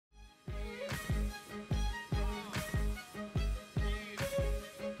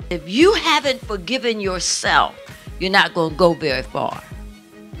If you haven't forgiven yourself, you're not going to go very far.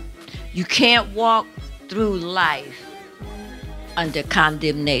 You can't walk through life under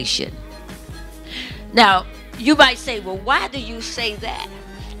condemnation. Now, you might say, well, why do you say that?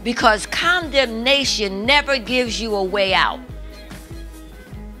 Because condemnation never gives you a way out.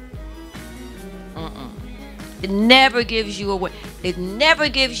 It never gives you a way. It never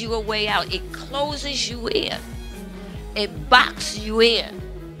gives you a way out. It closes you in. It boxes you in.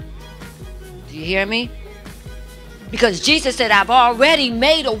 Do you hear me? Because Jesus said, I've already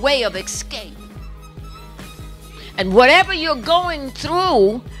made a way of escape. And whatever you're going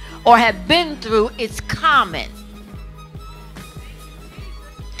through or have been through, it's common.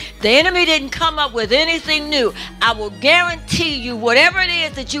 The enemy didn't come up with anything new. I will guarantee you, whatever it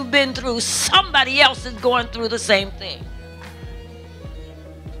is that you've been through, somebody else is going through the same thing.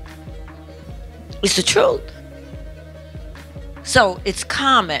 It's the truth. So it's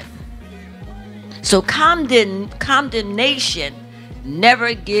common. So condemnation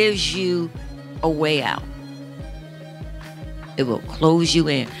never gives you a way out. It will close you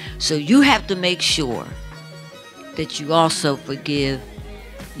in. So you have to make sure that you also forgive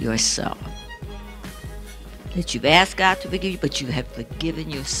yourself. That you've asked God to forgive you, but you have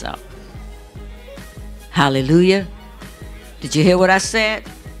forgiven yourself. Hallelujah. Did you hear what I said?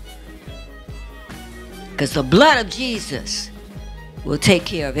 Because the blood of Jesus will take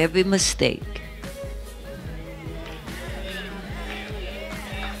care of every mistake.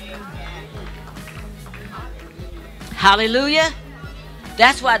 Hallelujah.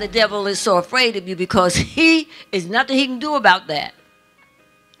 That's why the devil is so afraid of you, because he is nothing he can do about that.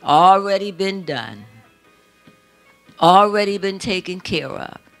 Already been done. Already been taken care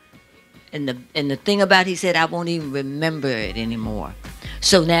of. And the thing about it, he said, I won't even remember it anymore.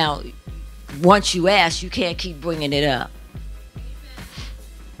 So now, once you ask, you can't keep bringing it up.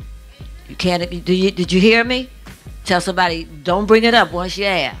 You can't. Did you hear me? Tell somebody, don't bring it up once you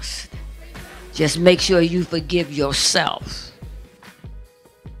ask. Just make sure you forgive yourself.